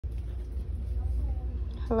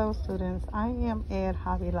Hello students, I am at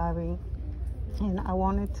Hobby Lobby and I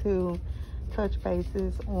wanted to touch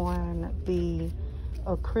bases on the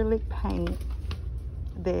acrylic paint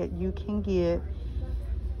that you can get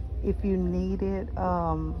if you needed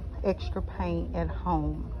extra paint at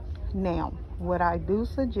home. Now, what I do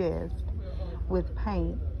suggest with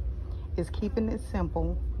paint is keeping it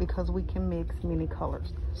simple because we can mix many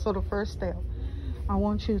colors. So the first step I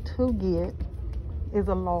want you to get is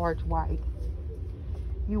a large white.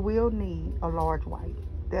 You will need a large white,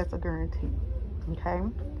 that's a guarantee, okay?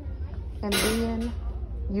 And then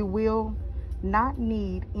you will not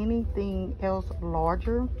need anything else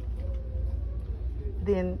larger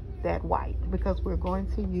than that white because we're going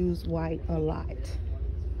to use white a lot.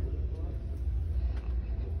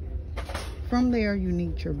 From there, you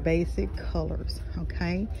need your basic colors,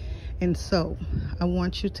 okay? And so I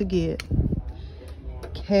want you to get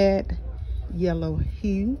Cadmium Yellow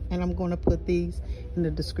Hue, and I'm going to put these in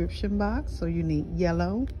the description box. So you need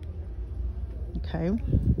yellow, okay,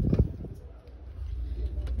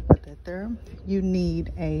 put that there. You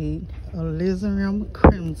need a Alizarin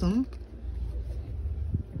Crimson,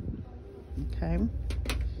 okay.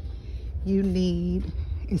 You need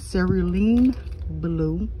a Cerulean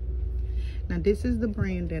Blue. Now this is the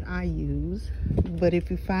brand that I use, but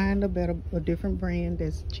if you find a different brand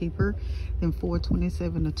that's cheaper than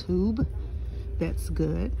 $4.27 a tube, that's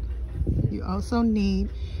good. You also need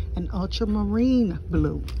an Ultramarine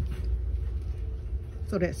Blue.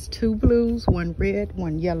 So that's 2 blues, 1 red,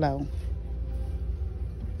 1 yellow.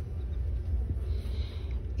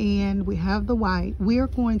 And we have the white. We are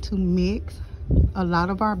going to mix a lot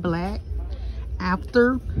of our black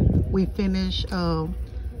after we finish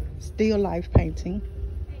still life painting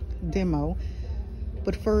demo.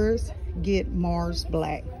 But first, get Mars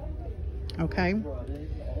Black, okay?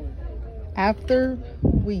 After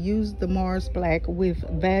we use the Mars Black with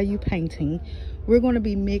value painting, we're going to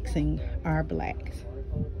be mixing our blacks.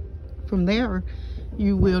 From there,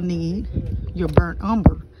 you will need your burnt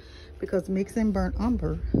umber because mixing burnt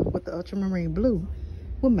umber with the ultramarine blue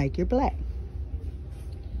will make your black.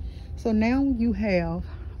 So now you have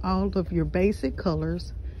all of your basic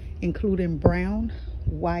colors, including brown,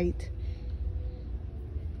 white,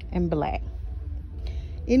 and black.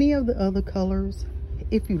 Any of the other colors,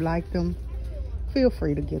 if you like them, feel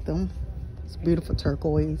free to get them. It's beautiful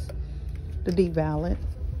turquoise, the deep violet.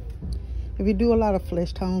 If you do a lot of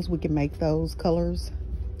flesh tones, we can make those colors,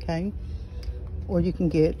 okay? Or you can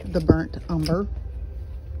get the burnt umber,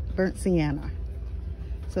 burnt sienna.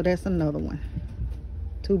 So that's another one.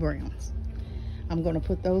 2 browns. I'm going to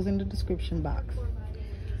put those in the description box.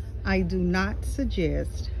 I do not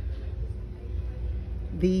suggest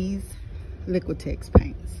these Liquitex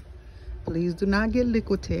paints. Please do not get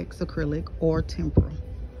Liquitex acrylic or tempera.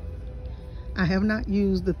 I have not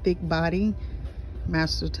used the thick body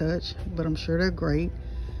Master Touch, but I'm sure they're great.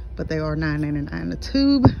 But they are $9.99 a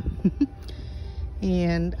tube.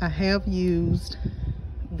 And I have used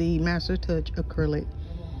the Master Touch acrylic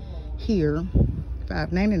here,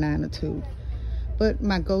 $5.99 a tube. But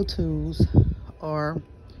my go-tos are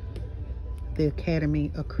the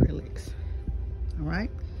Academy acrylics. All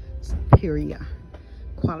right, superior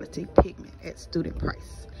quality pigment at student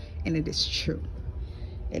price, and it is true,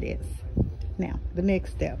 it is. Now the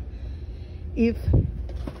next step, if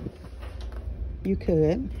you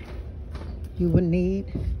could, you would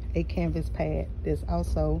need a canvas pad. That's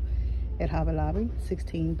also at Hobby Lobby,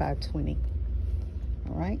 16 by 20.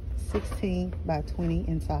 All right, 16 by 20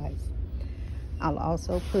 in size. I'll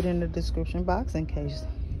also put in the description box in case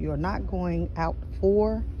you're not going out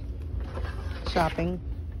for shopping.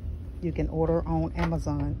 You can order on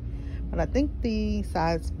Amazon, but I think the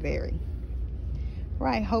size vary.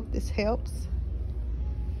 Right, hope this helps.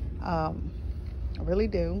 I really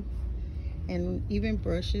do. And even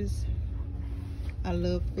brushes, I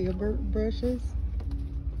love filbert brushes.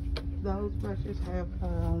 Those brushes have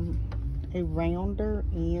a rounder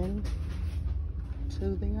end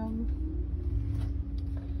to them.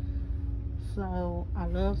 So I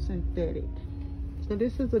love synthetic. So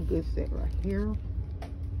this is a good set right here.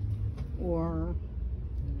 Or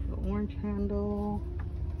the orange handle.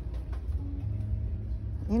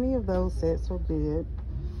 Any of those sets are good.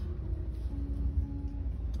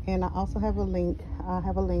 And I also have a link. I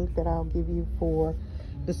have a link that I'll give you for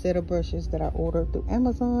the set of brushes that I ordered through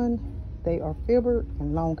Amazon. They are filbert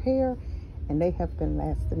and long hair, and they have been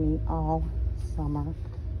lasting me all summer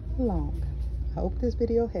long. I hope this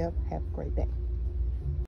video helped. Have a great day.